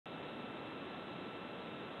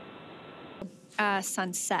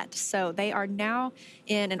sunset. So they are now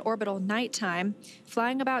in an orbital nighttime,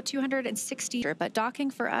 flying about 260, but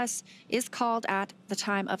docking for us is called at the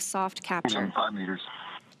time of soft capture. 5 meters.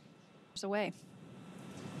 Away.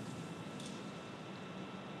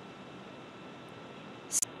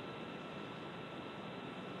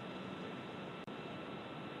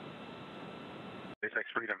 SpaceX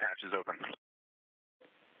Freedom hatch is open.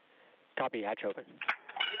 Copy, hatch open.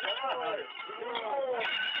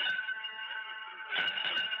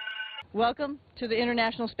 Welcome to the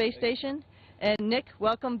International Space Station, and Nick,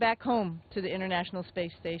 welcome back home to the International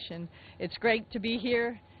Space Station. It's great to be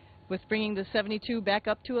here with bringing the 72 back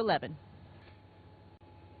up to 11.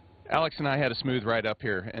 Alex and I had a smooth ride up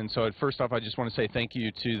here, and so first off I just want to say thank you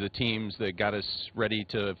to the teams that got us ready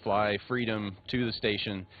to fly Freedom to the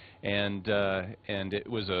station, and it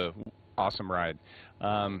was a awesome ride.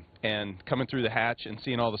 And coming through the hatch and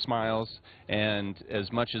seeing all the smiles, and as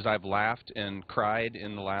much as I've laughed and cried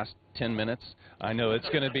in the last 10 minutes, I know it's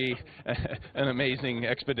going to be an amazing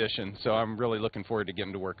expedition, so I'm really looking forward to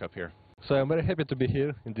getting to work up here. So I'm very happy to be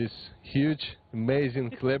here in this huge,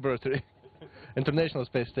 amazing laboratory, International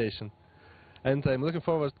Space Station. And I'm looking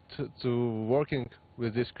forward to working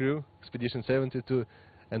with this crew, Expedition 72,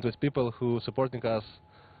 and with people who are supporting us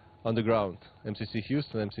on the ground, MCC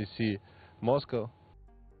Houston, MCC Moscow,